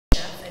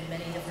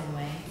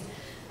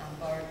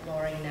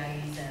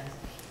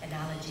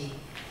technology.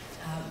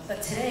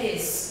 But today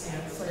is,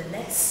 for the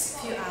next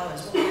few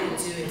hours, what we're going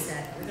to do is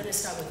that we're going to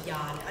start with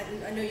Yann.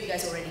 I know you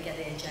guys already get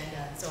the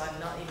agenda, so I'm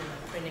not even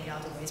printing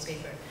out the waste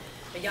paper.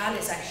 But Yann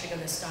is actually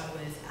going to start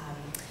with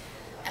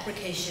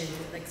application,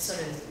 like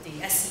sort of the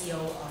SEO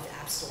of the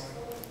App Store.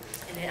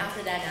 And then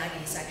after that,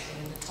 Nagy is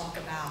actually going to talk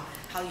about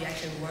how you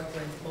actually work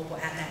with mobile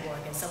ad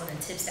network and some of the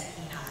tips that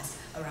he has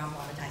around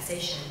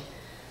monetization.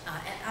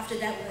 And after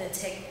that, we're going to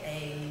take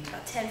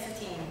about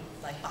 10-15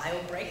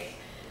 bio break.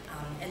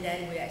 And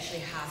then we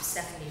actually have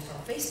Stephanie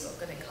from Facebook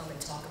going to come and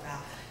talk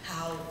about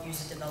how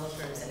user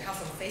developers and how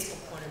from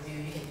Facebook point of view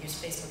you can use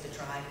Facebook to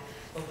drive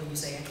mobile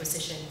user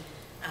acquisition.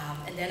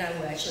 And then I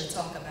will actually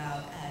talk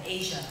about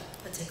Asia,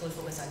 particularly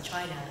focus on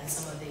China and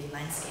some of the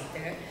landscape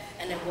there.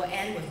 And then we'll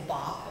end with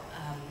Bob,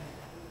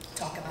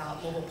 talk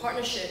about mobile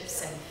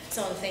partnerships and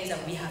some of the things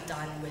that we have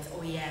done with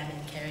OEM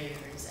and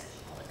carriers and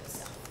all that good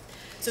stuff.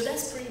 So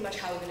that's pretty much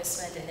how we're going to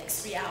spend the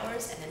next 3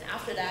 hours. And then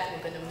after that,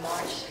 we're going to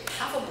march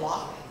half a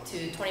block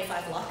to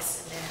 25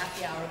 lux, and then half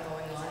the hour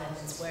going on, and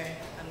that's where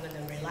I'm going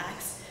to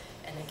relax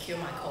and then cure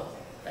my cold.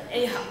 But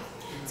anyhow,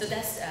 so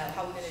that's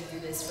how we're going to do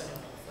this for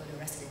the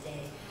rest of the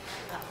day.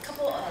 A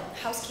couple of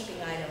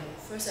housekeeping items.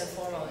 First and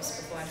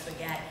foremost, before I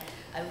forget,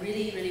 I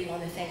really, really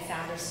want to thank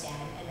Founder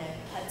Stan, and then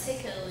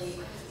particularly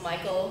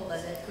Michael,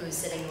 who is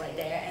sitting right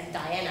there, and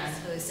Diana,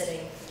 who is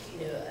sitting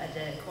at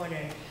the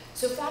corner.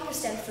 So Founder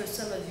Stan, for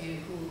some of you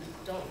who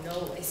don't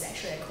know, is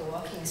actually a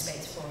co-working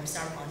space for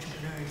startup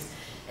entrepreneurs.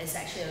 It's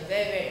actually a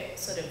very, very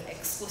sort of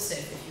exclusive.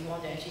 If you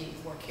want to actually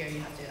work here, you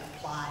have to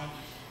apply.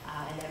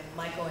 And then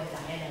Michael and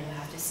Diana will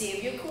have to see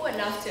if you're cool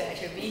enough to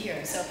actually be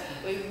here. So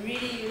we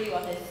really, really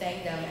want to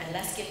thank them, and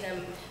let's give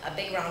them a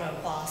big round of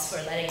applause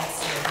for letting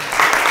us here.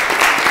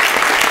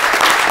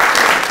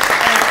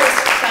 And of course,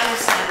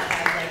 Founders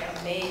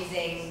have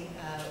amazing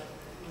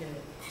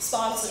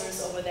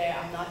sponsors over there.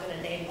 I'm not going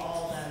to name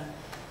all of them.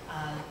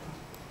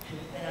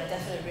 And I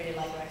definitely really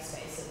like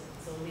Rackspace,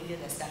 so we'll leave it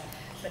as that.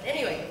 But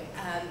anyway,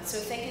 so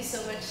thank you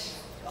so much,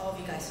 all of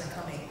you guys, for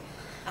coming.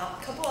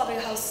 A couple other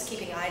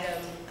housekeeping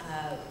items.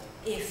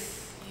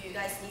 If you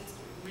guys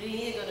really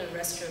need to go to the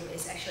restroom,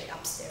 it's actually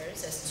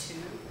upstairs. There's two.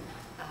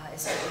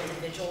 It's an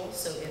individual,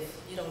 so if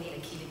you don't need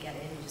a key to get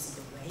in, you just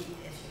need to wait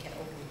if you can't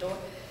open the door.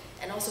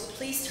 And also,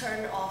 please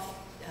turn off,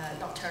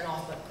 not turn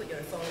off, but put your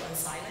phone on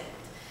silent.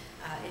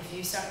 If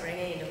you start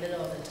ringing in the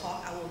middle of the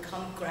talk, I will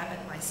come grab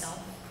it myself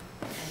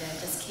and then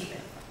just keep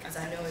it, because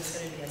I know it's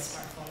going to be a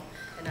smartphone.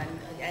 And I'm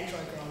an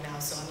Android girl now,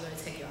 so I'm going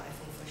to take your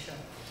iPhone for sure.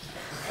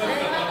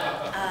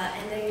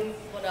 And then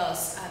what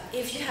else?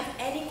 If you have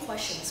any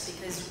questions,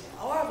 because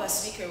all of our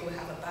speakers will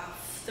have about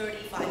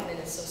 35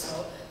 minutes or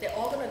so, they're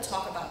all going to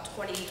talk about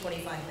 20 to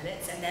 25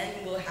 minutes, and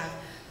then we'll have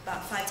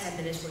about 5-10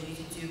 minutes for you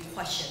to do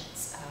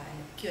questions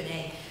and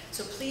Q&A.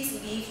 So please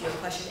leave your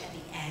question at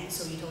the end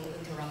so you don't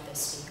interrupt the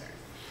speaker.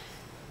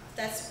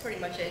 That's pretty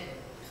much it.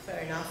 Fair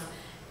enough.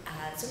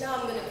 So now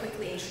I'm going to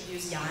quickly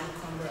introduce Yann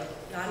Kronberg.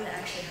 Yann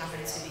actually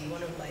happens to be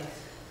one of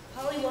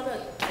probably one of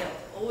the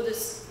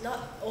oldest,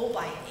 not old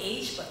by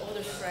age, but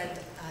older friend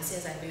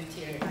since I moved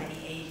here in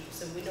 '98.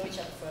 So we know each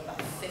other for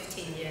about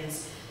 15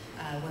 years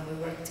when we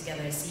worked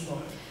together at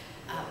Siebel.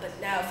 But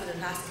now for the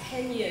last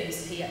 10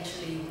 years, he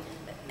actually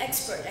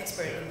expert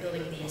in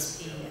building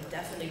DSP and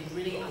definitely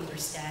really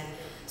understand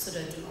sort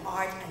of the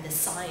art and the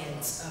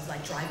science of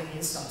driving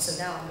install.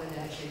 So now I'm going to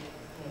actually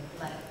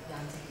let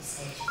Yann take the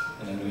stage.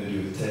 And I'm going to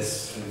do a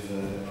test with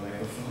the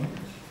microphone.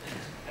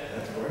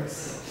 That works.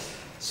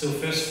 So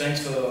first,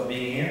 thanks for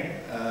being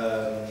here.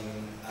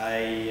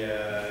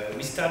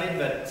 We started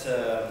that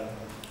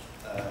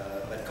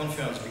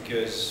conference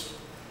because,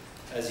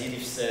 as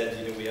Edith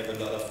said, we have a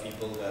lot of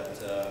people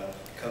that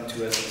come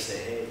to us and say,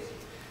 hey,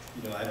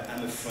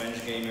 I'm a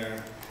French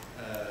gamer.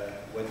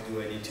 What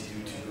do I need to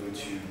do to go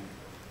to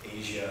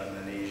Asia,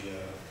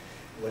 Malaysia?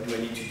 What do I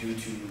need to do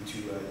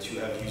to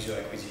have user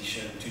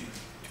acquisition, to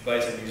buy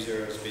some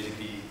users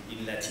basically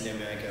in Latin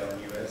America or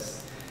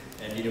US?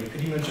 And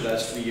pretty much the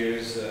last 3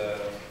 years,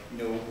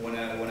 when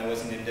I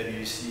was in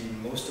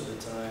MWC, most of the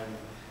time,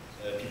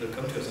 people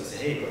come to us and say,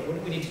 hey, what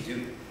do we need to do?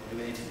 What do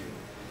we need to do?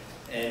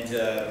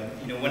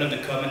 And one of the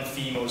common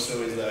theme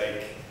also is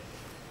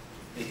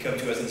they come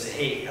to us and say,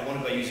 hey, I want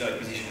to buy user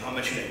acquisition. How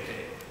much should I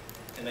pay?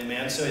 And then my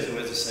answer is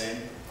always the same.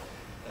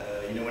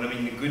 When I'm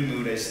in a good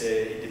mood, I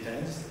say it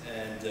depends,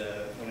 and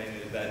when I'm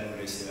in a bad mood,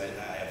 I say I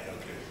have no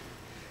clue.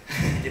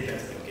 It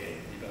depends on the game.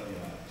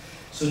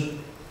 So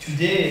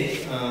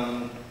today,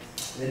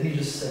 let me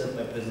just set up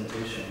my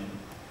presentation.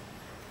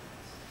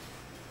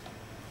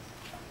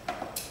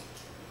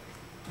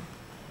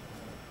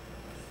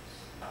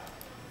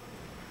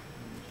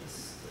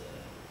 Just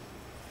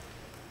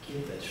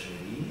get that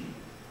ready.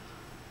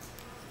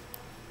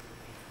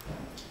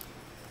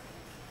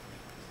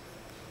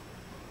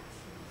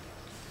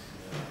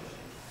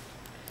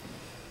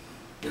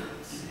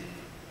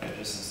 I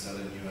just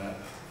installed a new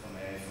app on my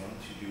iPhone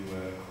to do a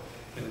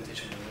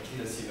presentation remotely.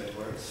 Let's see if that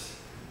works.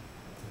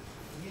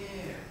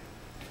 Yeah.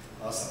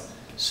 Awesome.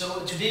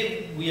 So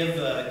today we have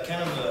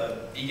kind of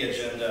a big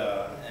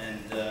agenda,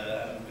 and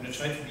I'm going to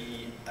try to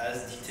be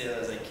as detailed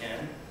as I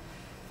can.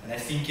 And I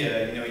think you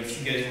know, if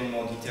you guys want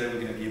more detail,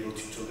 we're going to be able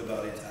to talk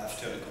about it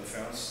after the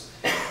conference.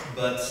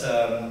 But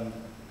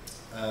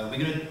we're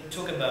going to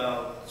talk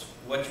about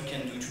what you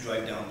can do to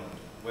drive download,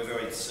 whether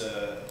it's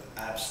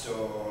app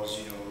stores,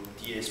 you know,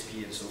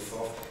 DSP and so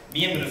forth.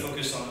 Me, I'm going to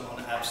focus on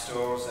app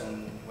stores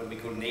and what we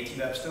call native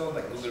app stores,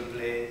 like Google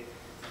Play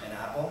and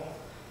Apple.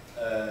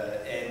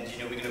 And you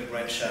know, we're going to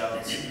branch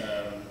out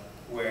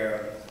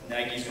where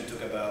Nagy is going to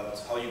talk about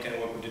how you can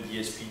work with the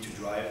DSP to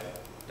drive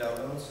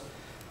downloads.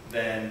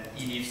 Then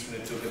Edith's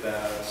going to talk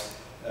about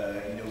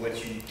you know, what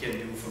you can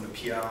do from a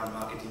PR and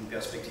marketing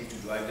perspective to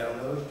drive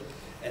download.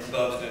 And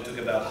Bob's going to talk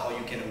about how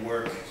you can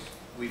work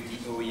with the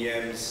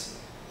OEMs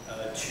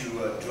to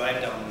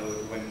drive download,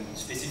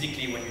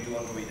 specifically when you do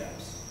Android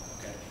apps.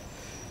 Okay,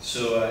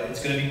 so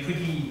it's going to be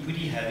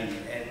pretty heavy.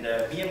 And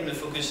me, I'm going to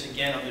focus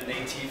again on the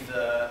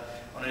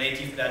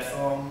native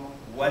platform.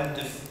 What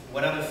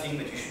are the things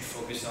that you should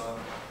focus on?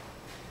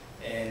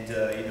 And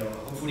you know,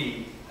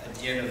 hopefully at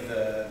the end of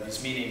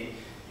this meeting,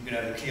 you're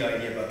going to have a clear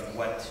idea about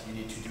what you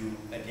need to do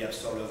at the App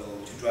Store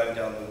level to drive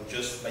download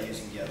just by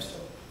using the App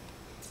Store.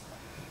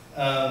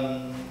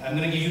 I'm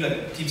going to give you like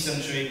a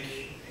tip-centric,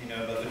 you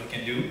know, about what you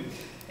can do,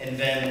 and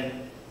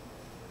then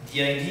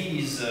the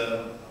idea is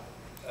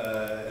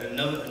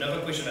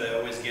another question that I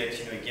always get,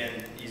 you know,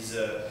 again, is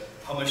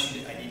how much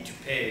I need to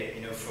pay,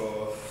 you know,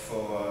 for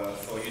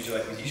user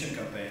acquisition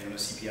campaign on a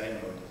CPI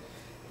mode,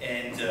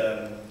 and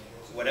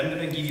what I'm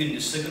going to give you in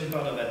the second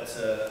part of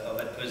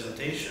that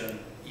presentation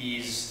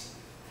is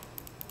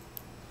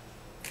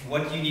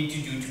what you need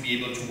to do to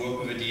be able to work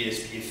with a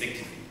DSP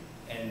effectively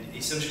and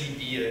essentially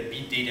be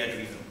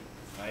data-driven,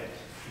 right?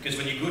 Because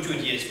when you go to a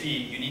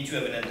DSP, you need to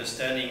have an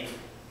understanding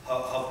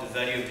of the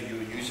value of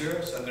your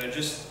user. So I'm going to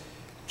just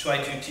try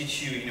to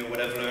teach you, you know,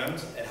 what I've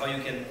learned and how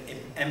you can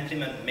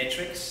implement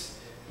metrics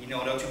in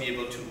order to be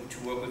able to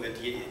work with a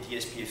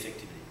DSP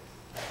effectively.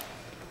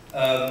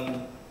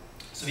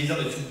 So these are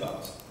the two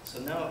parts. So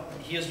now,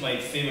 here's my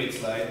favorite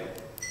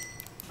slide.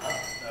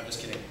 No,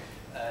 just kidding.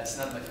 It's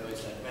not my favorite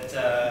slide,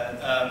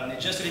 but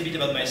just a little bit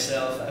about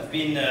myself. I've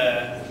been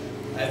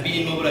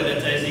in mobile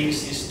advertising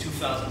since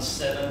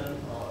 2007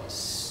 or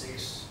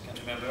 6, can't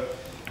remember.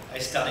 I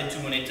started to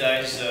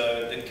monetize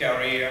the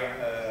carrier,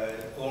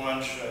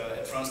 Orange,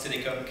 France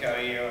Telecom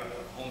carrier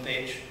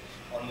homepage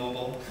on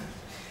mobile,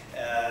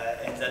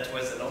 and that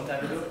was a long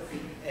time ago.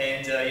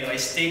 And you know, I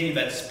stayed in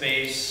that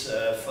space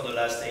for the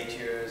last 8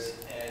 years,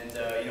 and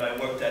you know, I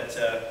worked at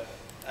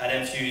Ad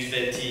Infuse,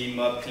 Velti,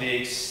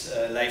 Mobclix,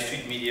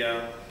 Lifestreet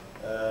Media.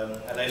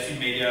 At Lifestreet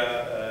Media,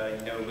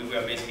 you know, we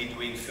were basically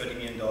doing $30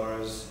 million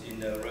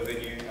in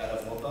revenue out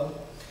of mobile.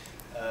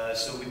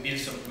 So we built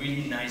some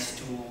really nice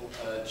tool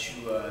to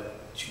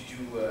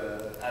do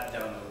app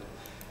download.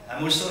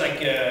 I'm also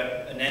like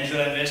an angel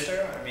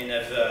investor. I mean,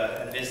 I've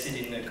invested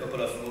in a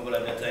couple of mobile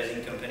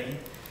advertising companies.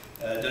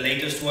 The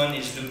latest one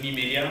is Look Me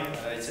Media.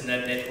 It's an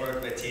ad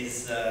network that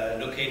is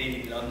located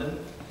in London.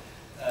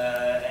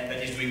 And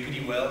that is doing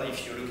pretty well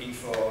if you're looking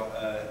for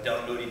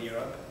download in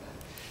Europe.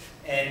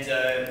 And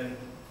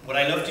what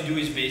I love to do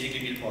is basically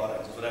build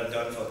products. That's what I've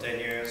done for 10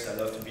 years. I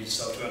love to build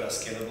software that's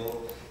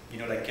scalable. You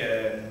know, like,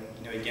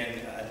 you know, again,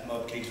 at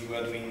Mobclix, we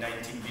were doing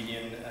 19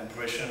 billion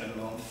impressions a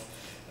month.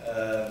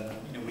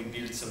 You know, we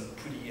built some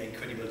pretty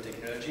incredible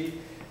technology.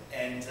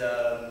 And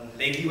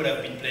lately, what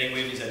I've been playing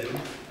with is Hadoop.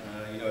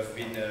 You know,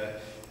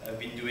 I've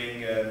been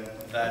doing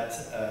that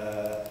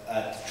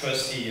at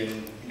Truste,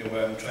 and you know,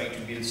 where I'm trying to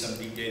build some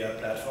big data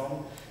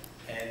platform,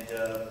 and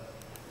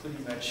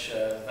pretty much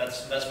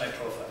that's my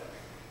profile.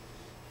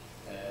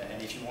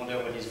 And if you wonder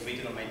what is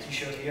written on my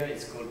T-shirt here,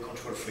 it's called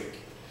Control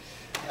Freak.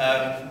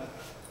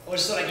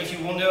 Also, like, if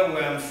you wonder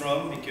where I'm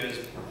from, because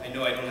I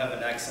know I don't have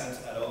an accent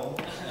at all,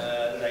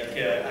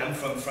 I'm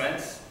from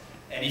France,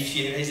 and if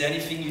there is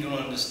anything you don't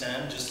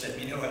understand, just let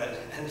me know and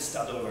I'll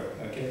start over,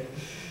 okay?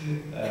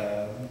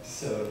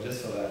 So,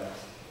 just for that.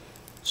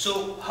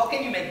 So, how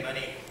can you make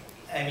money?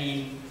 I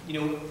mean, you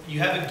know, you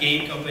have a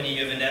game company,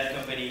 you have an ad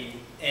company,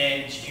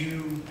 and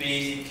you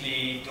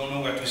basically don't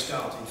know where to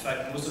start. In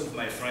fact, most of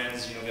my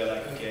friends, you know, they're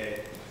like,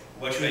 okay,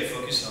 what should I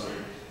focus on?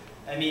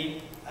 I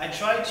mean, I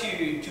try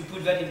to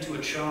put that into a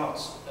chart.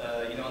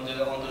 You know, on the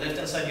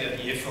left-hand side you have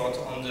the effort.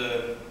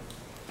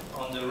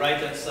 On the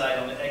right-hand side,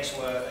 on the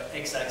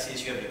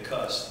x-axis, you have the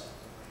cost.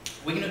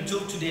 We're going to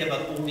talk today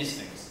about all these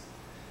things.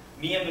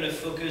 Me, I'm going to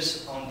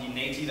focus on the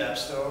native app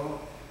store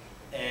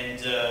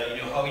and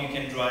you know, how you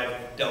can drive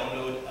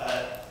download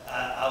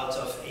out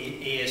of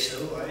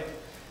ASO, right?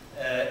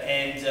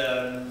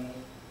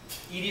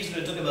 Edie is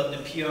going to talk about the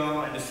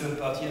PR and the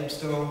third-party app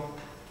store.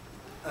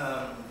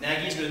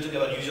 Nagy is going to talk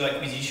about user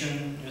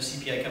acquisition, you know,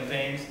 CPI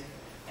campaigns,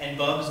 and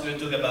Bob is going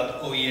to talk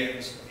about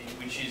OEMs,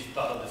 which is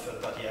part of the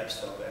third-party app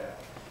store there.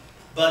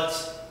 But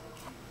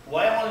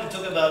why I wanted to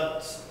talk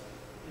about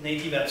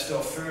native app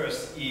store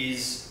first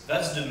is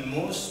that's the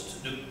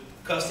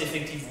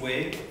cost-effective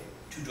way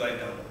to drive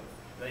download.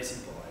 Very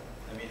simple, right?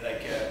 I mean,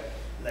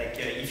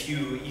 if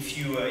you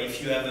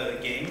have a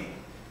game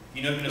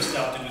You're not going to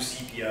start to do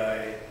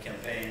CPI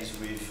campaigns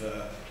with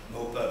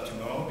Mopub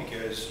tomorrow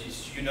because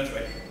you're not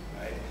ready,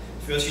 right?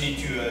 First, you need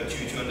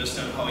to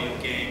understand how your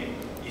game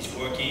is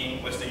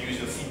working, what's the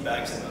user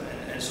feedbacks,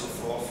 and so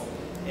forth.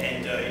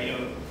 And you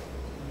know,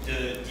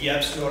 the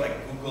App Store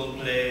like Google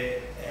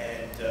Play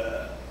and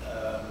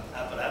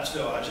Apple App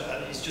Store,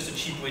 it's just a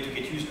cheap way to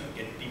get users,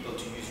 get people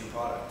to use your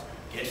product,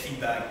 get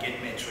feedback,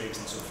 get metrics,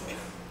 and so forth.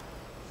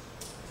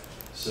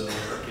 So,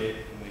 okay,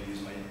 I'm going to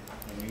use my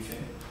new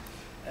thing.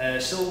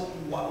 So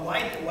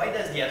why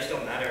does the App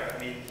Store matter? I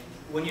mean,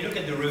 when you look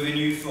at the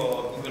revenue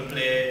for Google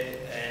Play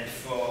and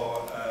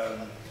for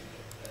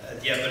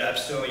the Apple App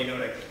Store, you know,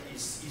 like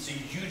it's a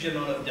huge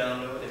amount of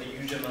download and a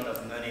huge amount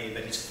of money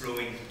that is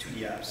flowing to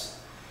the apps.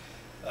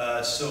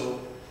 So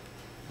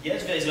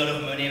yes, there is a lot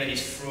of money that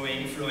is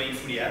flowing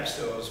through the app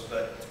stores,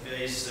 but there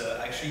is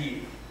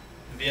actually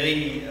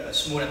very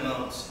small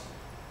amounts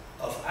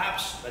of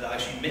apps that are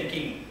actually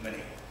making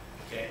money.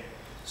 Okay,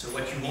 so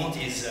what you want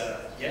is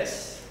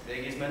yes, there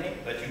is money,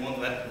 but you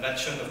want that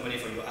chunk of money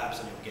for your apps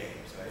and your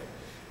games, right?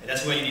 And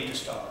that's where you need to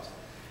start.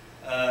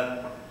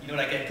 You know,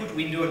 like I put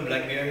Windows on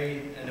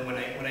BlackBerry, and then when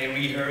I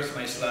rehearsed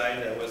my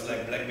slide, I was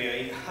like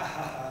BlackBerry,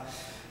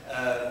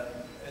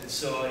 and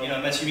so you know,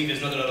 I'm assuming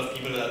there's not a lot of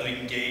people that are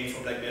doing game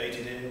for BlackBerry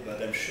today,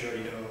 but I'm sure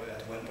you know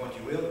at one point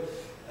you will.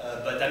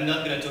 But I'm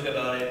not going to talk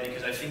about it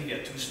because I think they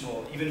are too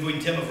small. Even though in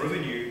terms of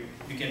revenue,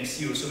 you can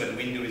see also that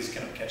Windows is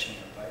kind of catching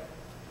up, right?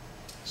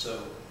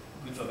 So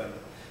good for them.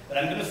 But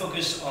I'm going to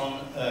focus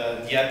on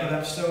the Apple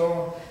App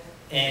Store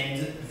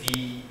and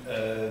the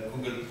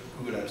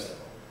Google App Store.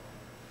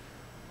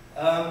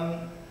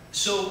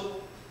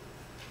 So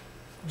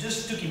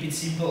just to keep it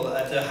simple,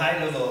 at a high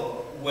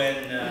level,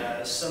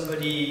 when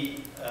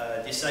somebody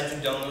decides to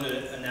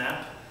download an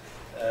app,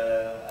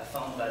 I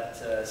found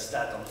that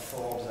stat on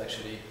Forbes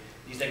actually.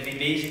 It's like they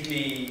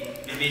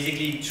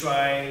basically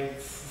try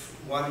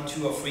 1,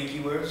 2, or 3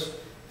 keywords.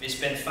 They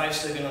spend 5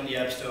 seconds on the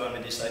App Store and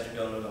they decide to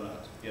download or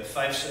not. You have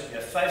 5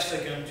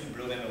 seconds to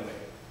blow them away.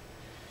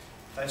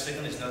 5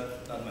 seconds is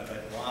not much,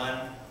 right?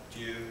 1,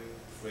 2,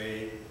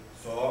 3,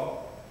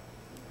 4.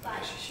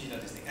 5. She's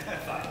not listening.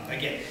 5.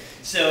 Okay.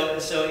 So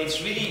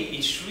it's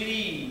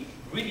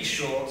really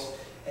short.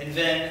 And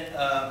then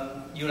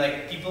you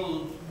like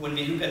people when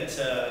they look at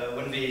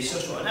when they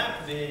search for an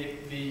app, they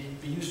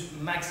use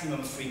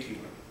maximum 3 keywords.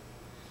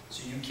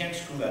 So you can't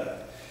screw that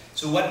up.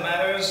 So what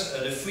matters?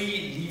 The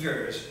 3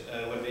 levers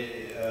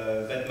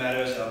that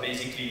matters are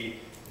basically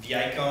the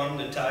icon,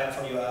 the tile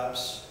for your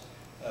apps,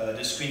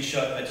 the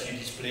screenshot that you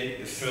display,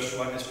 the first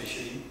one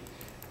especially,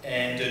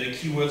 and the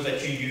keywords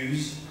that you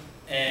use.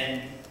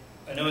 And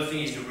another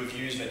thing is the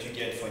reviews that you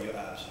get for your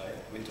apps, right?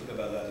 We'll talk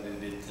about that a little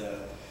bit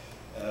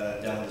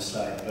down the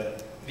slide.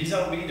 But these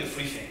are really the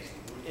 3 things.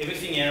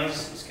 Everything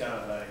else is kind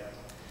of like,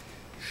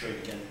 sure,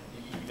 you can.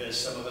 There's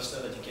some other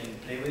stuff that you can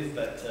play with,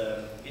 but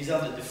these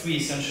are the 3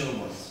 essential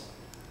ones.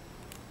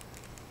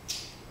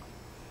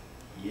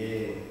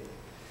 Yeah.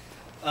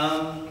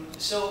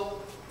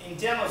 So in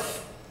terms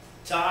of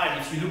tile,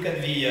 if you look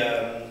at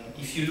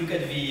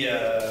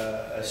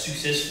the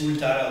successful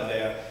tile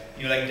there,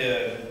 you know, like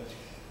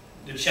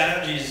the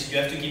challenge is you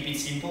have to keep it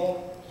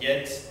simple,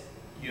 yet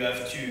you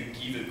have to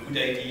give a good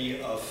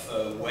idea of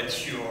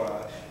what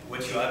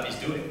your app is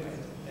doing. Right?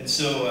 And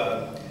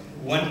so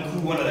one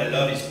cool one that I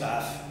love is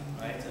Path.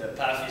 Right?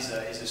 Path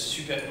is a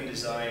super cool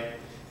design.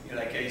 You know,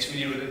 like it's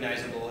really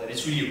recognizable and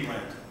it's really a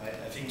brand. Right?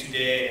 I think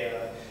today,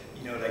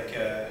 you know, like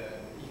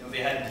you know, they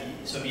had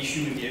some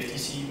issue with the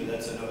FTC, but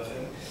that's another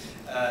thing.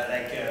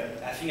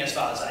 I think as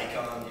far as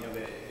icon, you know,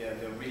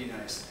 they're really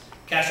nice.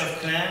 Cache of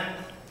Clan,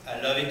 I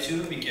love it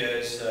too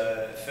because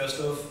first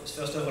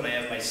off, when I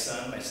have my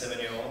son, my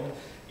 7-year-old,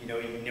 you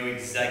know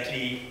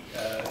exactly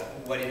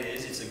what it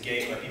is. It's a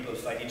game where people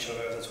fight each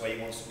other. That's why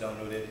he wants to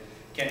download it.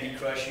 Candy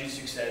Crush, huge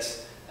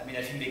success. I mean,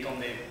 I think they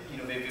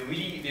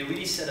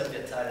really set up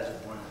their tile as a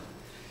brand.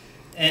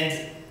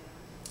 And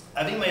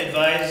I think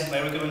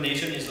my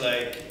recommendation is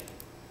like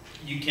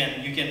you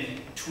can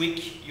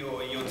tweak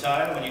your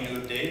tile when you do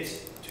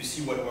updates to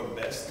see what works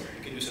best.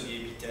 You can do some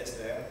A/B tests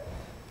there.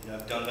 You know,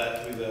 I've done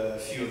that with a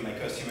few of my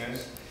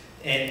customers.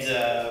 And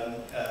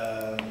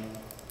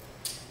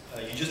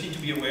you just need to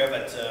be aware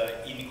that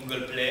in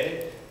Google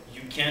Play,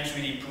 you can't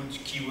really put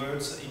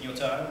keywords in your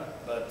tile,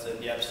 but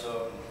the App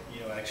Store,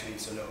 you know, actually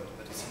it's allowed.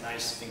 But it's a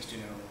nice thing to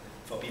know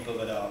for people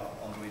that are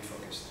Android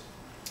focused.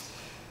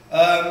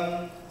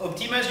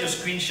 Optimize your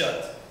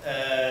screenshot.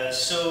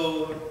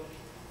 So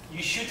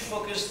you should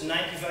focus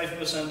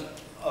 95%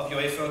 of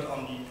your effort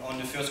on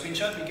the first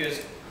screenshot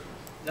because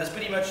that's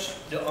pretty much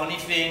the only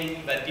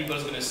thing that people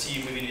are going to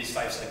see within these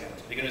 5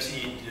 seconds. They're going to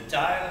see the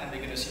tile and they're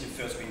going to see the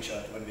first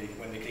screenshot when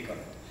they click on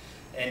it.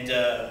 And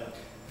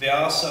there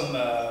are some,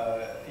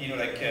 you know,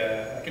 like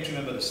I can't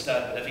remember the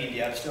stat, but I think in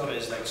the App Store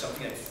there's like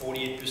something like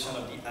 48%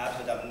 of the apps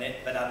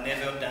that are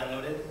never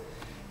downloaded.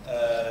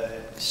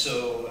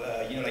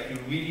 You know, like you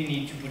really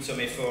need to put some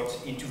effort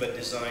into that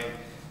design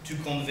to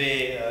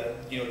convey,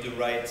 you know, the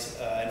right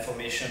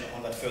information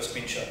on that first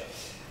screenshot.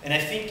 And I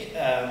think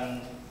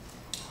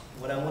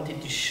what I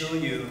wanted to show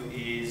you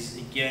is,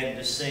 again,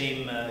 the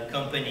same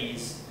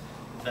companies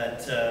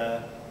that,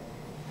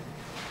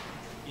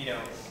 you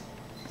know,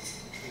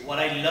 what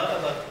I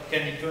love about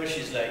Candy Crush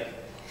is like,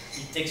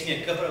 it takes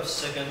me a couple of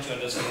seconds to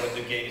understand what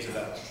the game is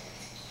about,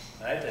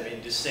 right? I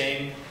mean, the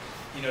same,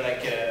 you know,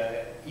 like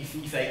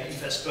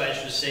if I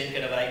scratch the same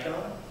kind of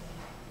icon,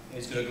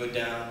 it's going to go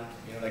down,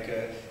 you know, like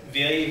a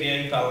very,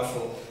 very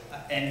powerful.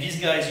 And these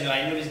guys, you know,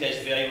 I know these guys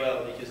very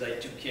well because I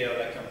took care of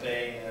a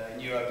campaign in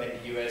Europe and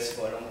the US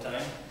for a long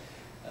time.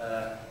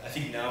 I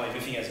think now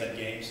everything has that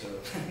game, so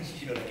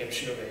you know, like I'm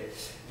sure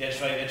they're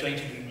trying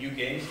to do new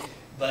games.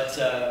 But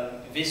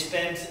they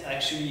spent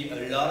actually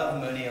a lot of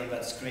money on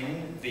that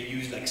screen. They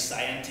used like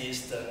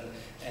scientists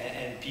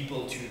and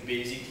people to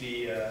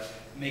basically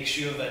make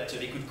sure that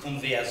they could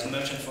convey as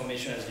much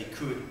information as they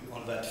could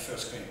on that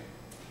first screen.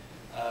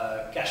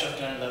 Clash of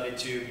Clans love it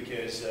too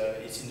because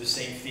it's in the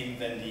same theme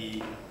than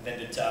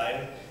the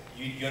tile.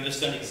 You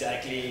understand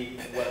exactly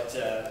what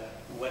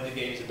the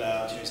game is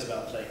about. You know, it's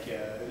about like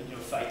you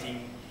know,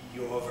 fighting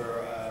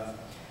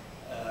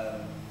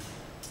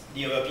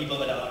the other people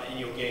that are in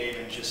your game,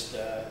 and just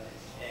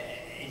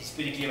it's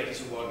pretty clear that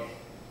it's a war game.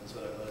 That's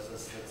what it was.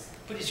 That's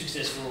pretty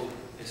successful,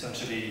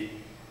 essentially,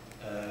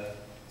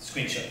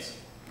 screenshots.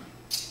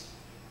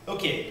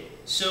 Okay,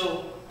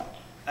 so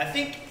I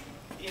think,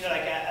 you know,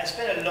 like I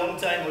spent a long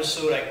time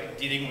also like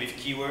dealing with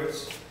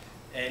keywords,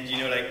 and you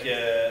know, like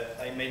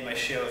I made my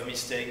share of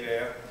mistake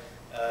there.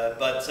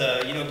 But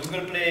you know,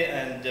 Google Play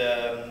and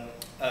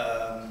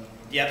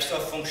the App Store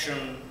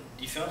function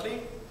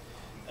differently.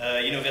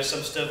 You know, there's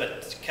some stuff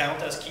that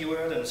count as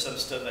keyword and some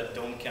stuff that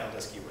don't count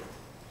as keyword.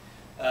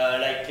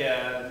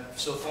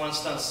 So for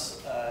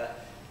instance,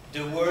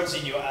 the words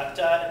in your app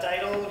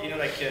title, you know,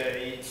 like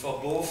for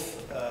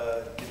both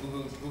the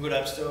Google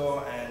App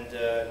Store and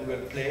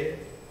Google Play,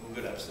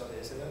 Google App Store,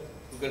 they say that?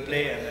 Google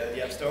Play and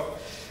the App Store,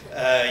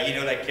 you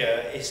know, like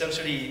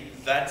essentially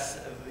that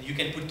you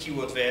can put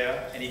keyword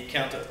there and it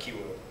counts as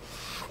keyword.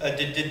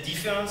 The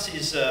difference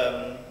is, you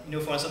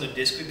know, for instance, the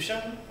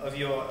description of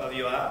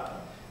your app.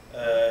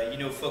 You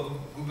know, for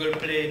Google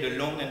Play, the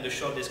long and the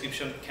short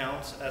description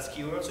counts as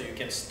keywords, so you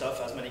can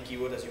stuff as many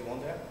keywords as you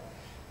want there,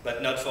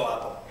 but not for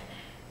Apple.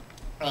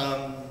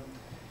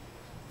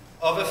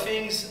 Other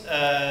things,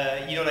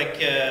 you know, like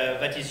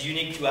that is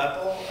unique to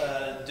Apple,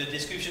 the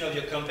description of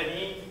your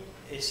company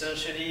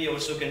essentially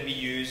also can be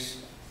used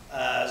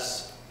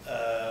as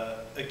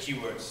a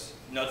keywords,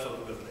 not for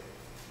Google Play.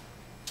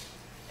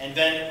 And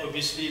then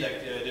obviously,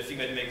 like the thing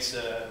that makes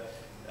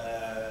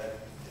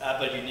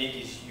Apple unique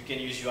is you can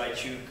use your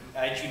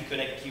iTunes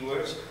Connect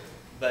keywords,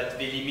 but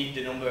they limit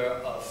the number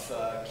of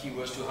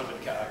keywords to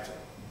 100 characters.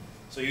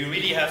 So you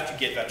really have to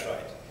get that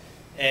right.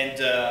 And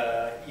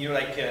you know,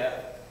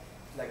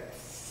 like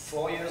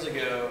 4 years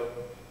ago,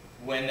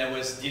 when I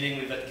was dealing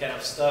with that kind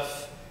of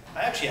stuff,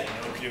 I actually had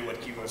no clue what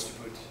keywords to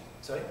put.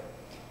 Sorry?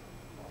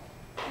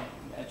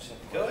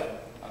 Go ahead.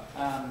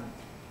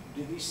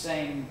 Do these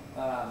same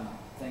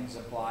things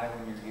apply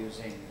when you're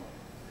using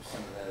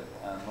some of the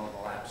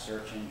mobile app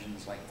search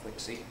engines like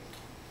Quixie?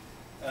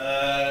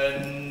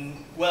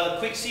 Well,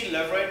 Quixie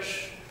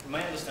leverage,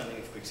 my understanding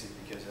of Quixie,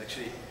 because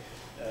actually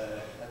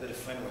I've got a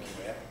friend working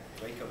there,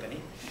 great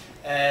company.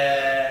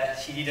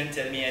 She didn't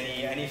tell me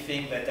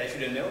anything that I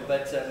shouldn't know,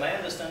 but my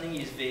understanding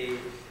is they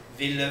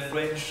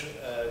leverage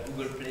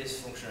Google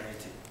Play's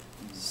functionality.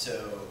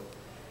 So,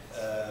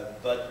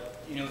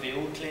 but you know, they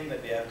all claim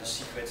that they have the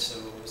secret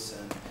sauce,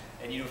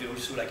 and you know, they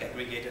also like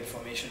aggregate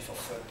information for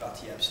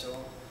third-party app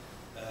store.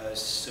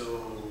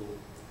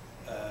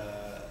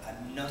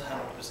 I'm not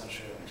 100%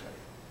 sure actually,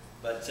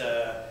 but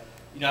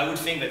you know, I would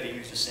think that they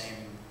use the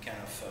same kind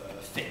of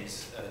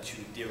things to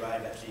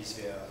derive at least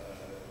their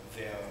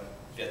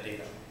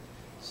data.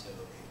 So,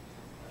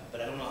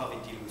 but I don't know how they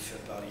deal with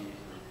third-party.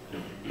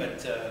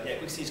 But yeah,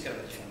 Quixie is kind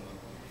of a different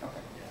one.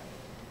 Okay.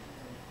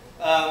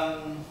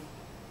 Yeah.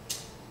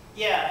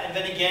 Yeah, and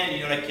then again, you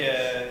know, like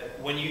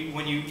when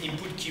you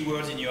input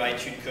keywords in your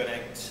iTunes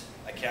Connect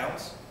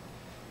account,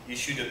 you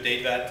should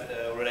update that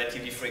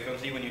relatively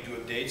frequently when you do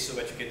updates, so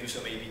that you can do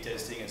some A/B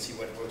testing and see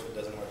what works, what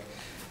doesn't work.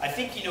 I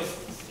think, you know,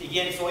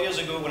 again, 4 years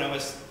ago when I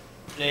was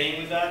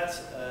playing with that,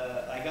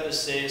 I gotta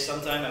say,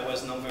 sometimes I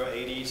was number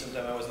 80,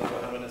 sometimes I was number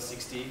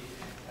 160,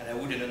 and I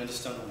wouldn't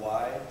understand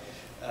why.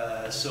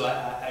 So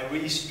I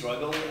really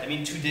struggled. I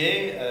mean,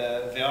 today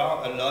there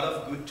are a lot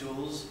of good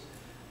tools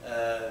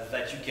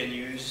that you can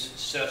use: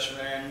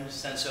 SearchLearn,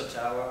 Sensor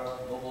Tower,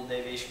 Mobile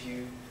Dev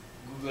HQ,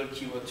 Google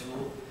Keyword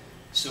Tool.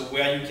 So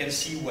where you can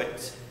see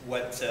what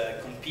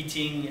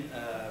competing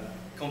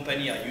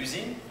company are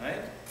using,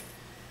 right?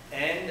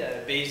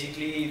 And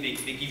basically they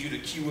give you the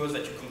keywords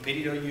that your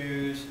competitor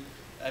use.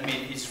 I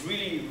mean, it's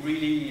really,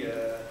 really,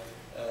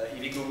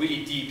 they go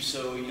really deep.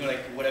 So you know,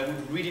 like what I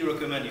would really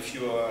recommend if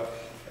you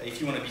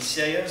want to be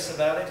serious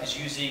about it is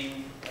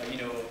using you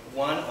know,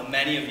 one or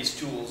many of these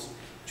tools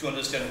to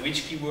understand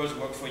which keywords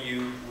work for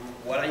you,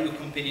 what are your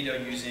competitor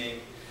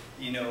using,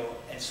 you know,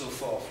 and so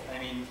forth. I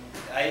mean,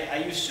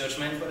 I use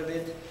SearchLearn quite a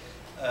bit.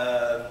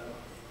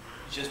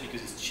 just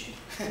because it's cheap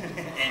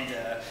and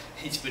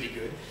it's pretty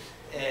good.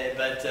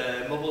 But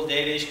Mobile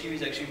Dev HQ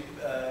is actually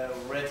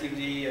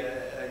relatively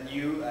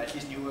new, at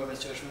least newer than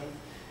Searchman,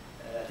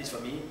 at least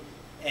for me.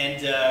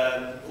 And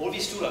all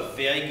these tools are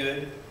very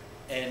good,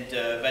 and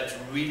that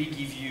really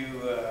give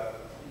you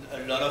a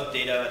lot of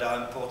data that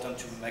are important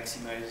to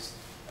maximize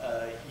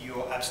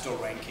your App Store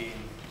ranking,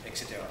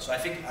 etc. So I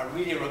think I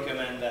really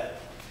recommend that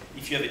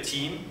if you have a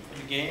team for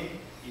the game,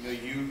 you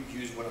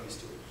use one of these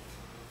tools.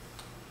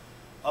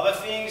 Other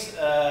things,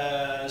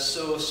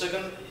 so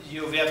second,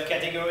 we have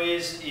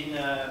categories in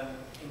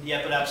the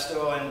Apple App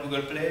Store and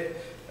Google Play.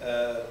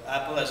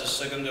 Apple has a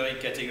secondary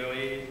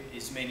category.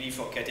 It's mainly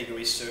for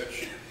category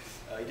search.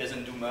 It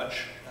doesn't do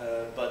much,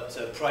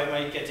 but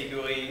primary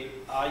category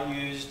are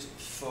used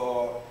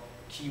for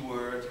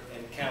keyword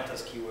and count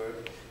as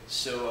keyword.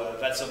 So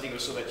that's something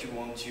also that you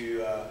want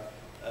to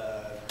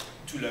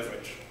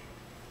leverage.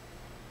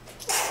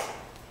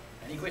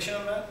 Any question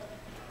on that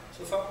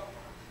so far?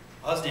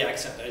 How's the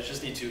accent? I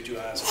just need to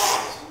ask.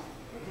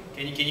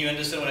 Can you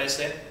understand what I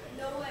said?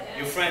 No way.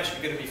 You're French.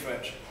 You're gonna be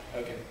French.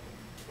 Okay.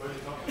 What are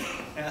you talking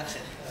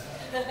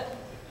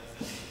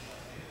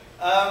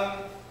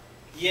about?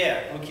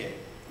 Yeah. Okay.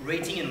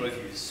 Rating and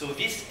reviews. So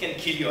this can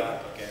kill your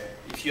app. Okay.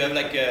 If you have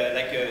like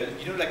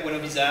one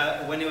of these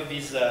app,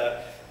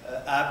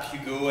 you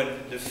go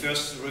and the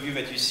first review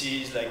that you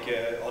see is like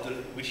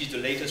which is the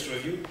latest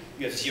review.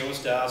 You have 0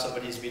 stars.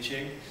 Somebody is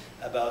bitching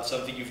about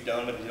something you've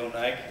done but you don't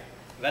like.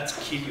 That's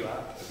kill your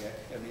app. Okay.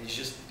 I mean, it's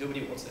just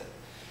nobody wants that.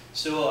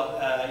 So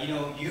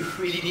you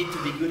really need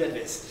to be good at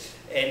this.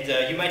 And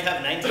you might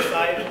have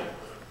 95.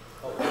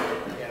 Oh,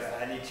 yeah,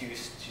 I need to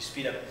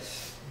speed up.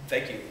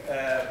 Thank you.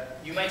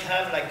 You might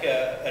have like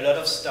a lot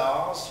of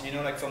stars,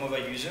 like from other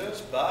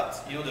users,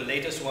 but the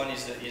latest one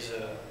is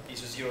a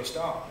 0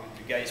 star.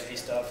 The guy is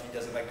pissed off. He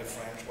doesn't like the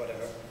French,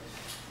 whatever.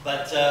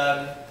 But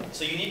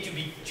so you need to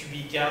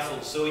be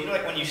careful. So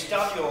like when you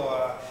start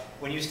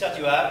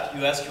your app,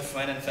 you ask your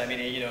friend and family,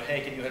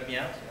 hey, can you help me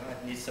out?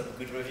 I need some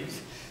good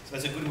reviews. So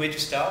that's a good way to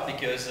start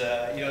because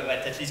that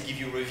at least give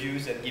you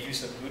reviews and give you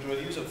some good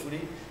reviews,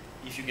 hopefully,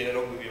 if you get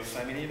along with your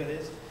family, that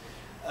is.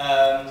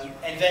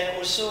 And then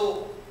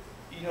also,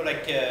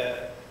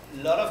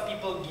 a lot of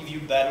people give you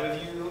bad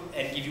review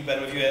and give you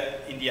bad review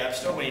in the App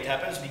Store when it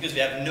happens because they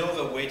have no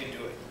other way to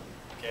do it.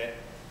 Okay,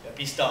 they're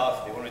pissed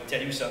off. They want to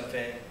tell you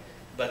something,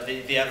 but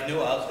they have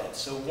no outlet.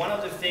 So one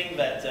of the things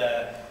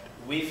that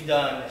we've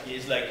done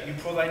is like you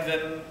provide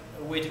them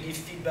a way to give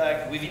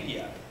feedback within the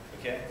app.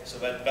 Okay, so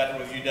that bad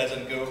review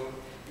doesn't go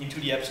into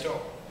the App Store,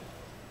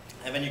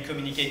 and then you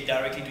communicate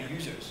directly to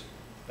users.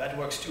 That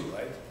works too,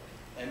 right?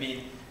 I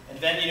mean, and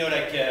then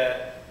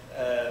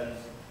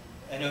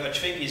another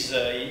trick is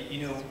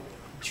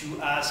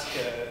to ask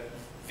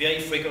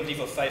very frequently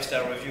for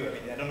 5-star review. I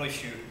mean, I don't know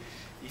if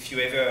you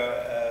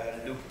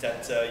ever looked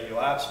at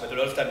your apps, but a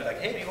lot of times like,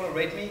 hey, do you want to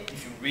rate me?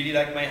 If you really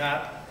like my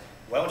app,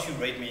 why don't you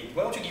rate me?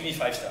 Why don't you give me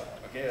 5 stars?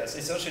 Okay, that's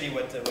essentially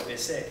what they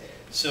say.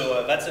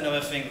 So that's another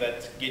thing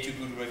that gets you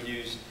good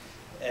reviews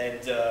and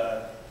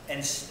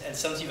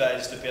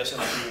incentivize the person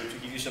to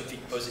give you something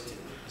positive,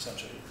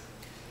 essentially.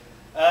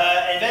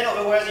 And then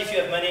otherwise, if you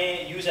have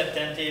money, use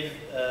Attentive.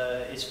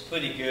 It's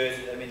pretty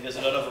good. I mean, there's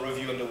a lot of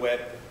review on the web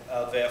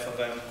out there for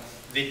them.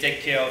 They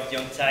take care of the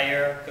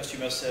entire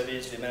customer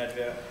service. They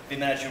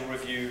manage your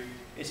review.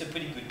 It's a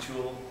pretty good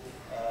tool.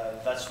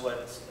 That's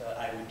what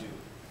I would do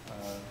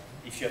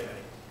if you have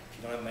money. If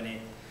you don't have money,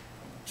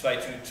 try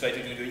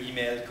to do the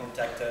email,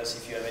 contact us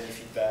if you have any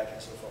feedback,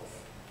 and so forth.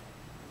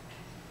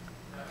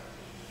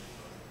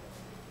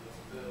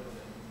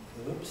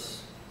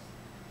 Oops.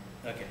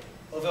 Okay.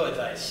 Other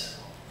advice.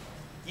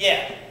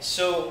 Yeah.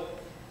 So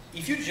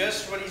if you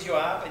just release your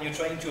app and you're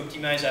trying to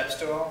optimize App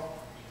Store,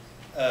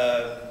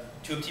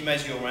 to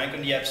optimize your rank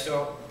on the App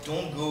Store,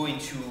 don't go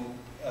into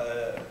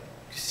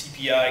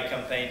CPI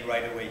campaign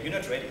right away. You're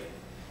not ready.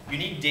 You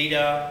need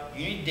data.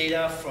 You need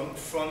data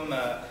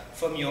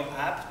from your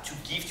app to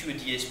give to a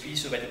DSP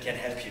so that it can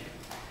help you.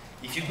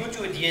 If you go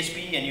to a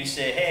DSP and you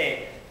say,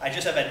 hey, I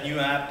just have a new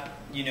app,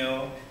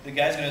 the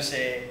guy's going to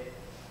say,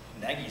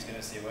 Nagy's going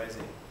to say, what is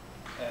it?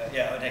 Nagy,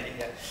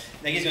 yeah.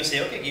 Nagy's going to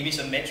say, okay, give me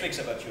some metrics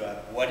about your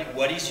app.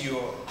 What is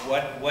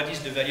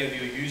the value of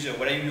your user?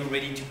 What are you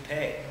ready to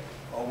pay?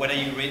 Or what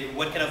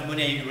kind of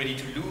money are you ready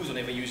to lose on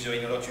every user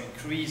in order to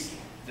increase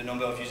the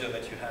number of users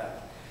that you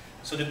have?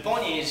 So the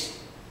point is,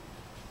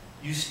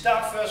 you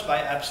start first by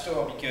App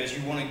Store because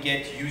you want to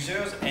get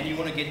users and you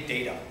want to get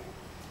data.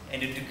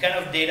 And the kind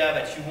of data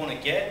that you want to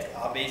get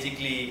are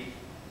basically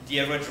the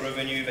average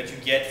revenue that you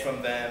get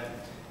from them,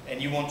 and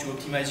you want to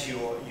optimize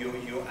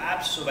your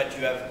app so that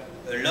you have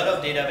a lot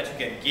of data that you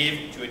can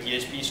give to a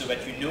DSP so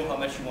that you know how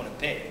much you want to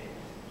pay.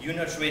 You're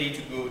not ready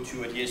to go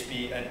to a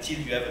DSP until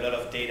you have a lot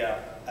of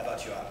data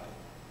about your app.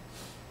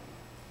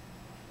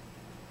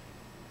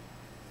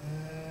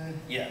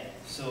 Yeah,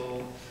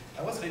 so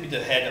I was a little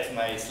bit ahead of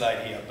my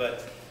slide here,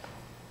 but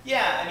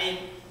yeah, I mean,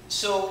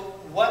 so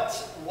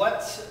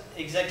what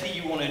exactly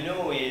you want to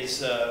know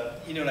is,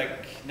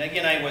 like Nagy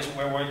and I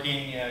were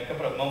working a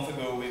couple of months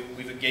ago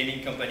with a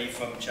gaming company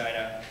from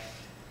China,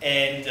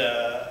 And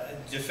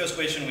the first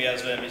question we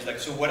ask them is like,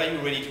 so what are you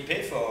ready to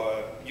pay for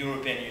a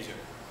European user?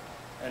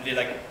 And they're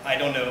like, I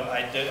don't know,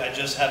 I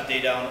just have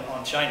data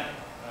on China.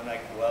 I'm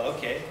like, well,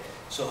 okay.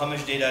 So how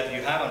much data do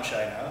you have on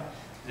China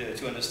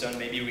to understand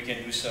maybe we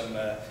can do some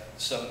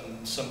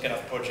kind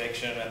of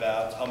projection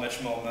about how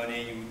much more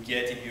money you would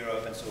get in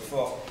Europe and so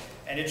forth.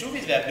 And the truth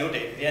is they had no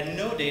data. They had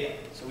no data.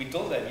 So we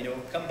told them,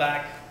 come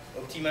back,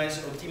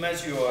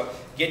 optimize your,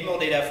 get more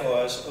data for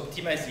us,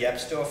 optimize the App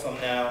Store from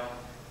now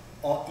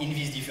in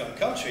this different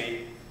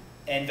country,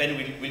 and then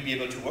we'll be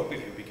able to work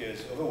with you,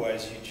 because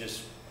otherwise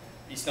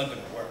it's not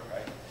going to work,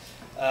 right?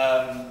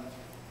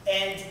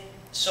 And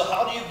so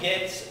how do you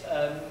get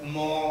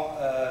more,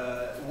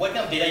 what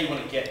kind of data you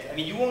want to get? I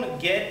mean, you want to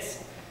get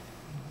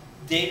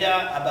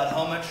data about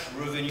how much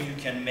revenue you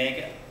can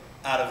make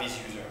out of this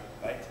user,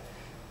 right?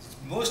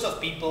 Most of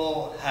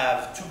people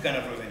have two kinds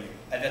of revenue: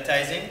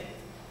 advertising,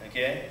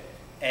 okay,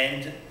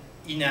 and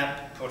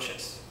in-app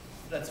purchase.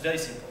 That's very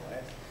simple,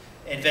 right?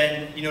 And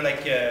then,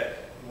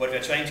 what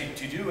we're trying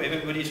to do,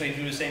 everybody's trying to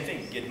do the same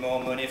thing: get more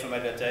money from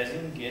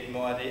advertising, get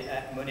more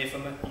money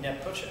from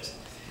in-app purchase.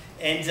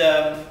 And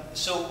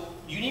so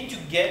you need to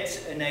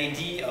get an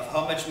idea of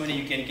how much money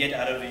you can get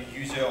out of a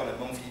user on a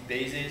monthly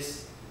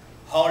basis,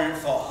 for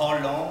how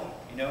long.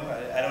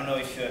 I don't know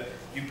if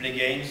you play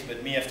games,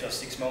 but me, after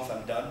 6 months,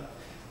 I'm done.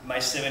 My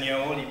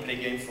 7-year-old, he plays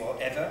games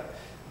forever,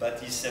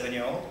 but he's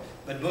 7-year-old.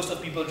 But most of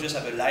people just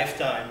have a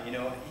lifetime,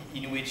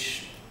 in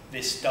which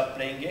they stop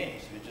playing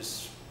games.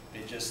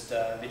 They just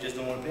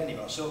don't want to play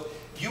anymore. So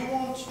you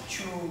want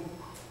to,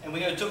 and we're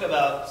going to talk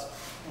about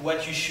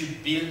what you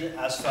should build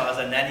as far as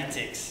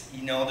analytics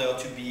in order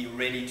to be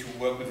ready to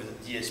work with a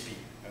DSP,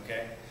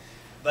 okay?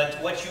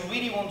 But what you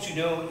really want to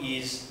know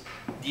is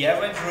the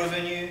average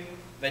revenue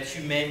that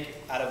you make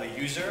out of a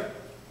user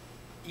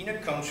in a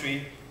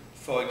country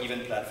for a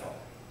given platform.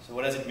 So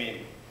what does it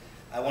mean?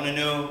 I want to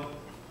know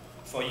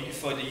for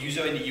the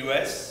user in the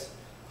US,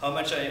 how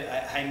much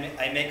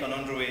I make on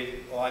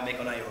Android or I make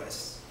on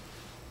iOS.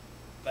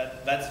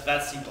 But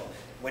that's simple.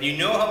 When you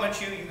know how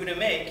much you're going to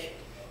make,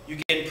 you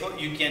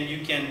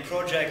can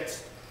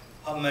project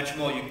how much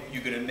more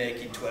you're going to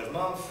make in 12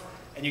 months,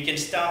 and you can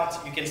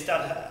start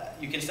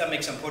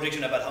make some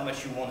projection about how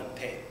much you want to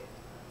pay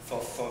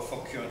for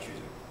current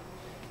user.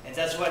 And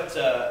that's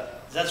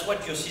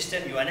what your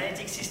system, your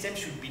analytics system,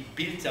 should be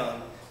built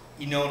on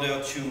in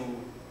order to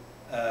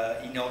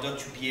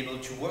be able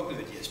to work with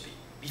a DSP.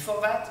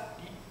 Before that,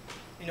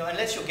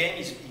 unless your game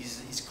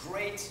is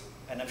great,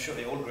 and I'm sure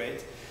they're all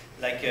great,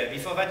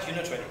 before that you're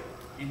not ready.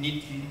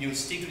 You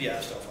stick to the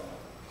App Store for now.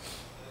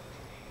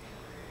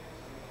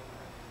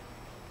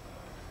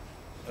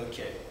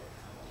 Okay.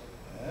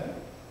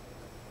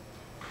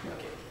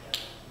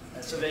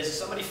 And so there's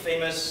somebody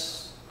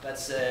famous that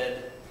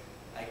said,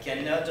 I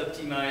cannot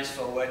optimize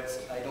for what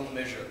I don't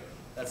measure.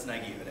 That's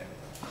Nagy over there.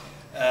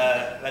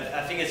 But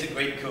I think it's a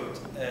great quote.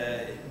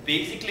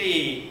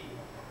 Basically,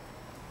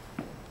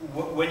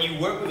 when you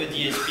work with a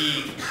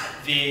DSP,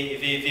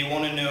 they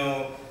want to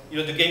know,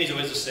 the game is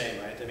always the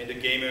same, right? I mean, the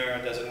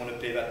gamer doesn't want to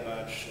pay that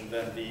much, and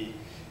then the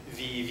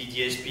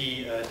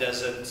DSP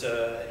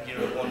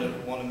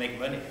doesn't want to make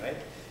money, right?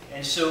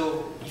 And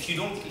so if you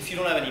don't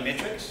have any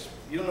metrics,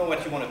 you don't know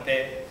what you want to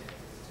pay,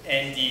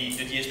 and the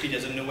DSP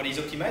doesn't know what he's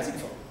optimizing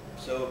for.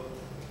 So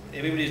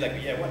everybody's like,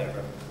 yeah,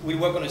 whatever. We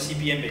work on a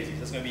CPM basis.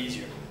 That's going to be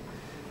easier.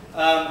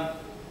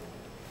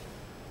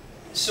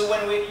 So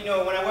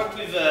when I worked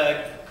with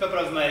a couple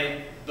of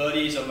my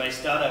buddies of my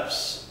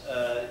startups,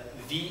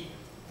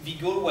 the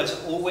goal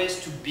was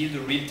always to build a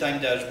real-time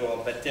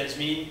dashboard that tells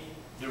me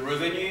the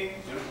revenue,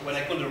 what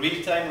I call the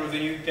real-time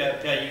revenue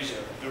per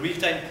user, the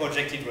real-time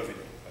projected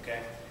revenue. Okay,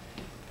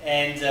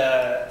 and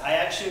I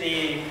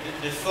actually,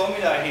 the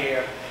formula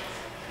here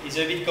is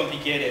a bit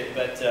complicated,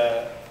 but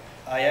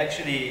I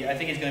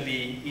think it's going to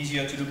be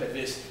easier to look at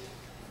this.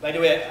 By the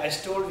way, I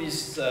stole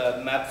this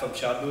map from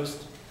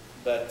Chartboost,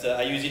 but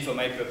I use it for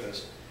my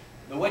purpose.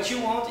 But what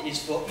you want is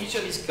for each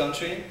of these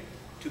countries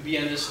to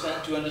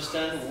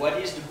understand what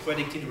is the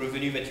predicted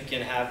revenue that you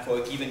can have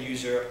for a given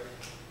user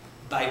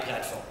by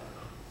platform.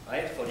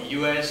 Right? For the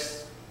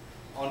US,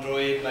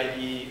 Android might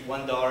be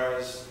 $1,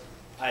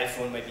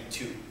 iPhone might be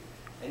 $2.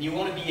 And you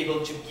want to be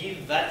able to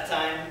give that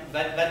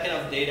kind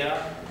of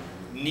data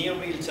near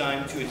real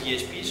time to a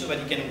DSP so that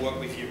he can work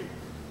with you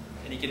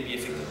and he can be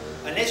effective.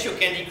 Unless you're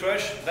Candy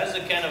Crush, that's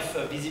the kind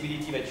of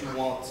visibility that you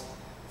want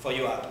for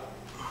your app.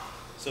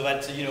 So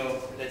that,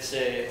 let's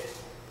say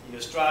in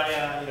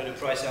Australia, the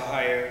prices are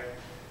higher.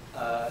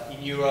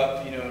 In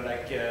Europe, in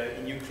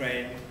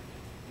Ukraine,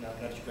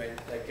 not Ukraine,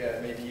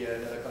 maybe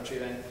another country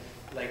then,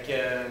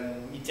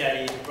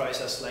 Italy, the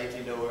prices are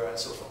slightly lower and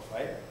so forth,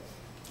 right?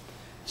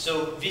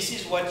 So this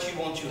is what you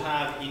want to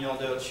have in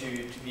order to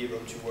be able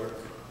to work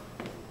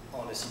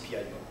on the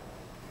CPI mode.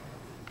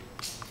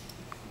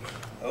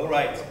 All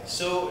right,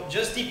 so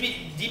just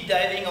deep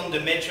diving on the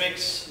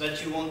metrics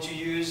that you want to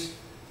use,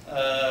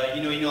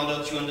 in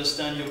order to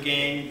understand your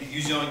game.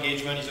 User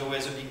engagement is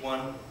always a big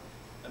one.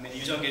 I mean,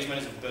 user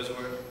engagement is a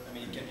buzzword. I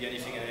mean, it can be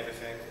anything and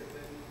everything.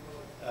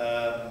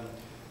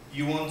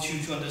 You want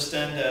to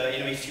understand,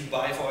 if you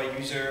buy for a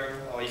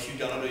user or if you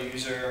download a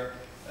user,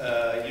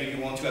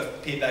 you want to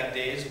have payback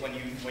days when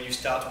you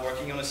start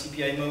working on a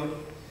CPI mode.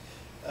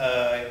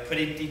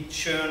 Predicted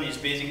churn is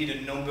basically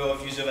the number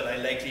of users that are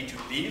likely to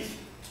leave,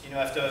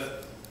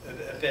 after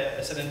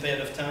a certain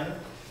period of time.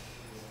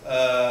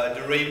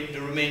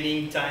 The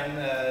remaining time,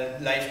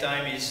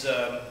 lifetime is,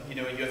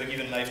 you have a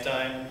given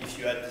lifetime. If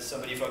you had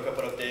somebody for a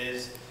couple of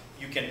days,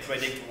 you can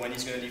predict when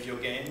he's going to leave your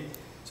game.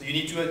 So you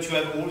need to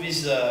have all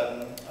these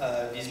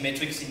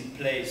metrics in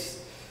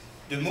place.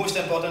 The most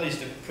important is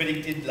the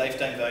predicted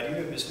lifetime value,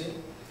 obviously.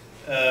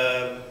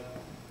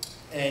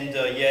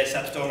 Yes,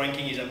 App Store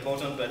ranking is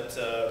important, but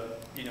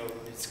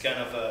it's kind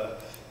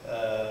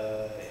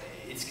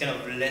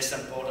of less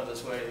important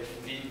as well.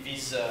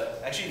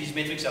 Actually, these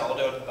metrics are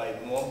ordered by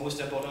most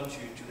important to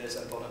less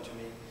important to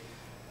me.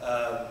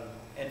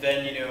 And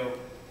then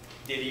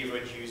daily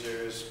average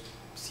users,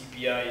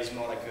 CPI is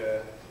more like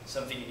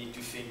something you need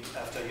to think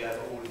after you have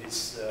all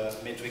these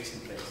metrics in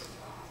place.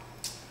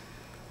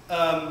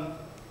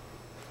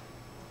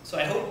 So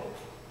I hope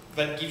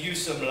that gives you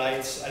some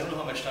lights. I don't know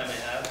how much time I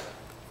have.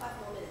 5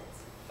 more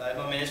minutes. 5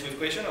 more minutes with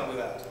question or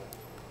without?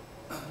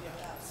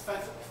 Yeah, it's 5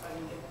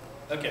 minutes.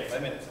 Okay,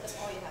 5 minutes. That's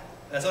all you have.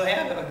 That's all I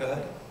have? Oh, go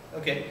ahead.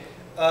 Okay.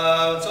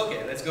 So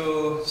okay, let's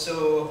go.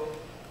 So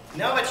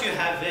now that you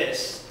have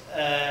this,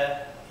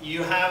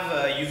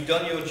 you've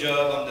done your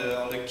job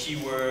on the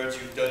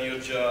keywords, you've done your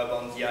job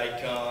on the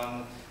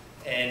icon,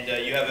 and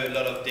you have a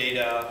lot of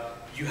data.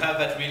 You have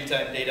that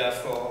real-time data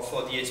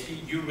for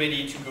DSP. You're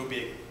ready to go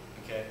big.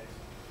 Okay.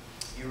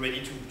 You're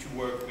ready to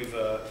work with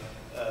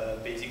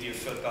basically a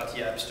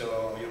third-party app store,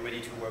 or you're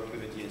ready to work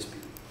with a DSP.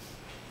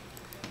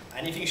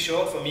 Anything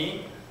short for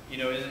me,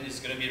 is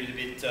going to be a little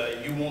bit,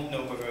 you won't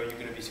know whether you're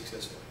going to be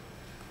successful.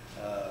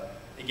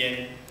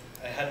 Again,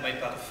 I had my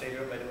part of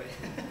failure, by the way.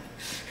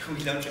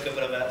 We launched a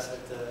couple of apps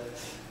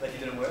that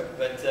didn't work,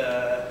 but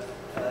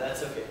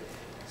that's okay.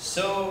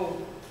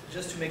 So,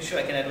 just to make sure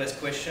I can address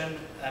questions,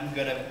 I'm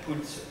going to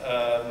put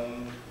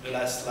the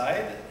last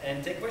slide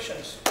and take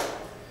questions.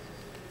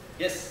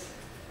 Yes?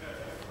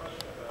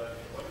 Question about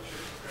what is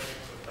your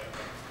experience with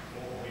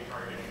mobile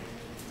retargeting?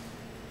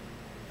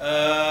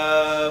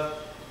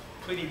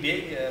 Pretty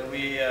big.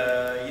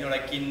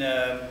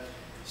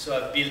 So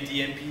I've built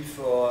DMP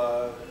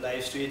for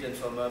Lifestreet and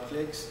for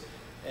Mobclix,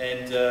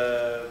 and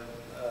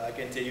I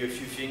can tell you a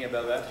few things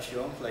about that if you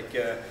want. Like,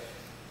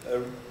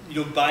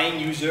 buying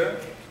user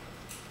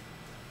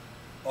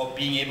or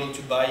being able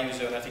to buy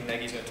user, and I think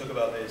Nagi's going to talk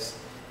about this,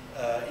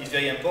 is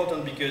very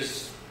important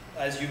because,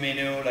 as you may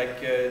know,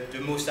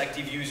 the most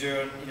active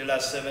user in the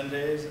last 7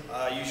 days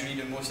are usually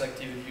the most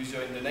active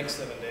user in the next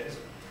 7 days.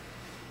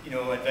 And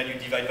then you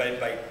divide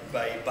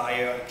by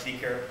buyer,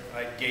 clicker,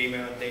 right,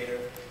 gamer, data.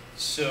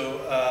 So,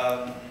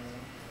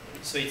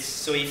 so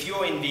if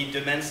you're in the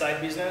demand side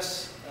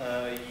business,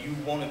 you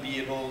want to be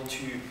able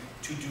to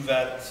do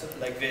that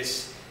like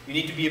this. You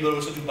need to be able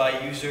also to buy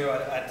user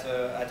at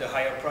a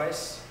higher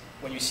price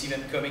when you see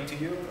them coming to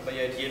you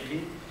via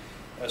DLP.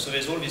 So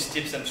there's all these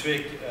tips and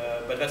tricks,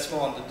 but that's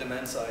more on the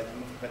demand side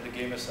than the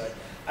gamer side.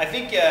 I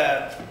think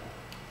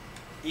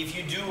if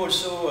you do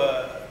also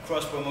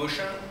cross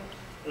promotion,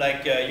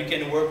 you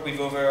can work with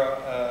other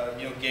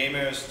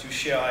gamers to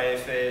share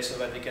IFA so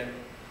that they can,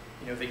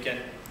 you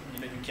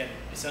can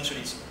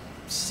essentially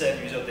sell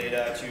user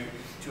data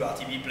to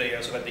RTB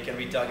players so that they can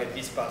retarget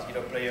these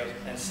particular players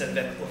and sell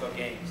them other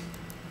games.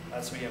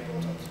 That's really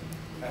important.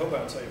 I hope I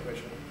answered your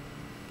question.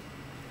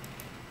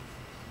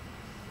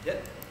 Yeah.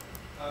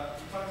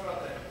 You talked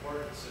about the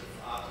importance of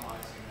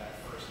optimizing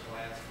that first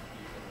glance for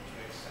people, which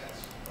makes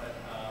sense. But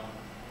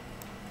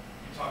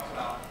you talked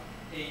about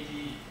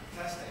A/B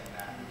testing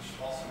that, which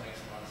also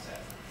makes a lot of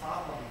sense. The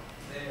problem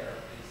there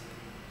is,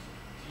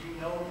 do you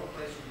know of a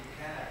place where you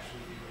can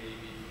actually do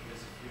A/B?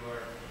 Because if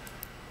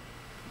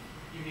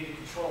you need to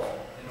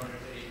control in order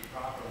to A/B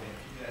properly. If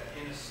you do that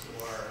in a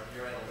store,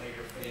 you're at a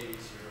later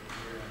phase.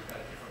 You've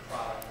got a different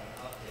product and an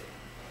update.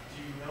 Do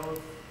you know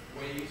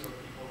ways or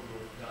people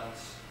who have done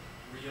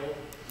real,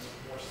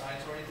 more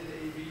science-oriented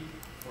A/B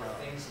for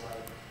things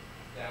like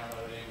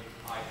downloading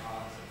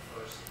icons and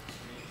first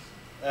screens?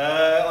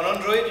 On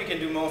Android, you can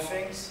do more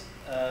things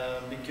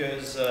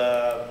because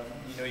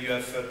you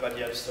have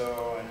third-party app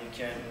store and you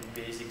can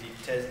basically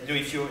test.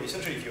 If you're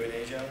in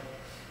Asia,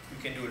 you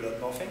can do a lot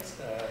more things.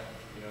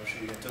 I'm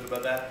sure we can talk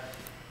about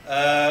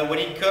that. When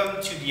it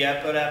comes to the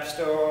Apple App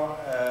Store,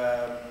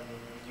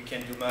 you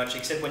can do much,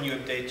 except when you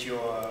update your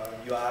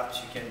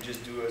apps, you can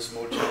just do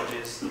small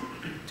changes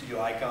to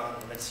your icon.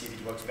 Let's see if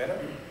it works better.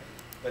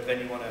 But then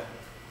you have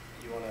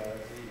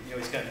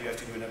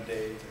to do an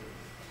update.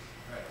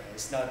 Right.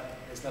 It's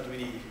not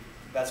really.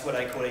 That's what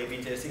I call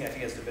A/B testing. I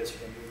think that's the best you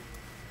can do.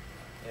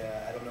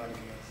 Yeah, I don't know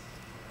anything else.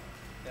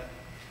 Yeah.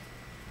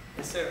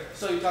 Yes, sir.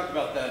 So you talked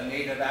about the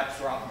native app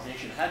store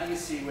optimization. How do you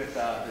see with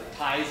the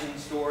Tizen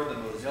store, the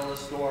Mozilla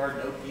store,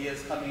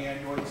 Nokia's coming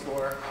Android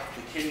store,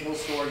 the Kindle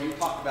store? You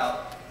talked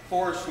about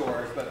 4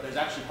 stores, but there's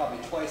actually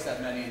probably twice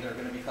that many, and they're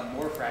going to become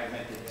more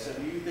fragmented. So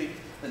do you think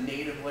the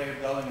native way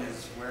of going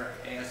is where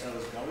ASO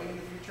is going in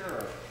the future,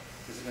 or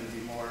is it going to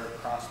be more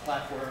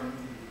cross-platform?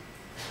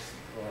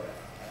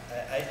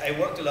 I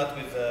worked a lot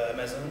with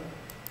Amazon.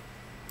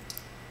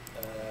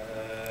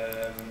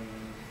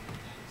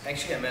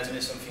 Actually, Amazon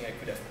is something I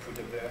could have put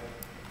up there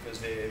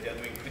because they are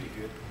doing pretty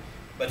good.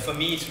 But for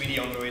me, it's really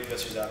Android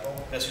versus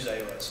Apple versus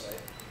iOS,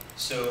 right?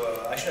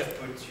 So I should have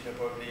put,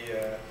 probably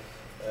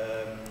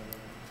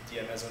the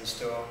Amazon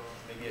store.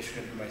 Maybe I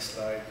shouldn't do my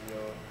slide,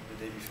 the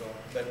day before.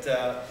 But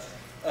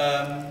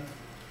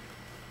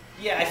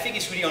yeah, I think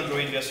it's really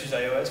Android versus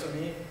iOS for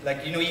me.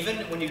 Like,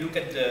 even when you look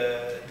at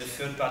the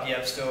third-party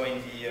app store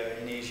in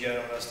Asia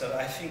and all that stuff,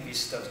 I think this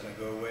stuff's gonna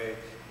go away.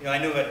 I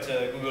know that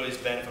Google is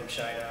banned from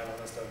China and all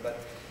that stuff, but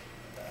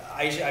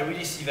I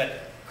really see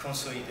that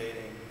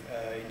consolidating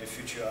in the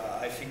future.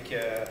 I think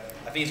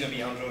it's gonna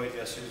be Android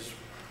versus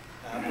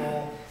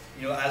Apple.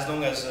 As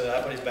long as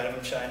Apple is banned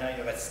from China,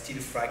 that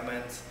still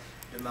fragments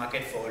the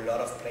market for a lot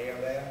of players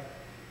there.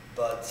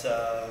 But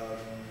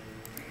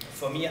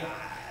for me,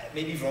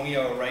 maybe wrongly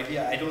or rightly,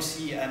 I don't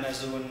see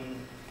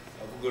Amazon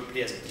or Google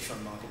Play as a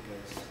different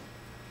marketplace.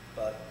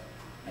 But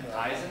And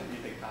Tizen? Do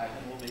you think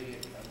Tizen will be a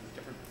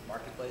different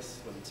marketplace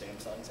when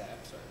Samsung's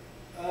apps are?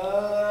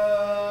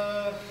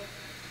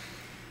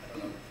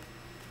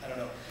 I don't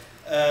know.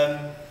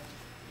 I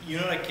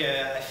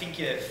think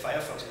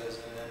Firefox is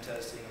an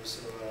interesting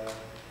also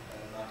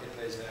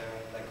marketplace there.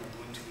 Like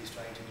Ubuntu is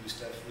trying to do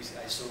stuff.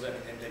 I saw them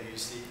in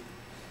MWC.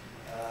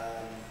 I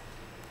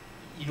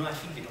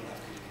think they don't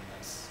have critical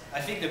mass. I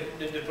think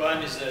the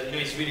problem is,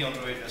 it's really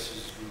Android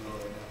versus Google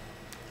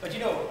right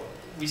now. But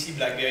we see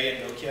BlackBerry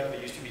and Nokia.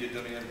 They used to be the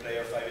dominant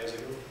player 5 years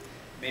ago.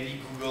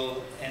 Maybe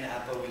Google and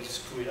Apple will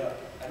screw it up.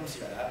 I don't see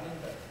that happening,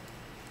 but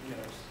who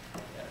knows?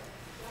 Yeah.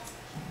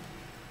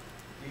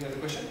 You got a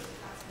question?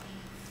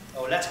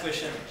 Oh, last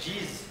question.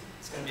 Jeez,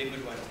 it's going to be a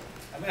good one.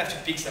 I'm going to have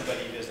to pick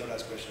somebody if there's no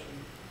last question.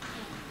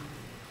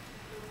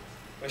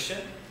 Question?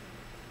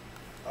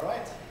 All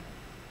right.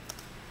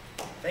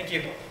 Thank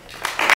you.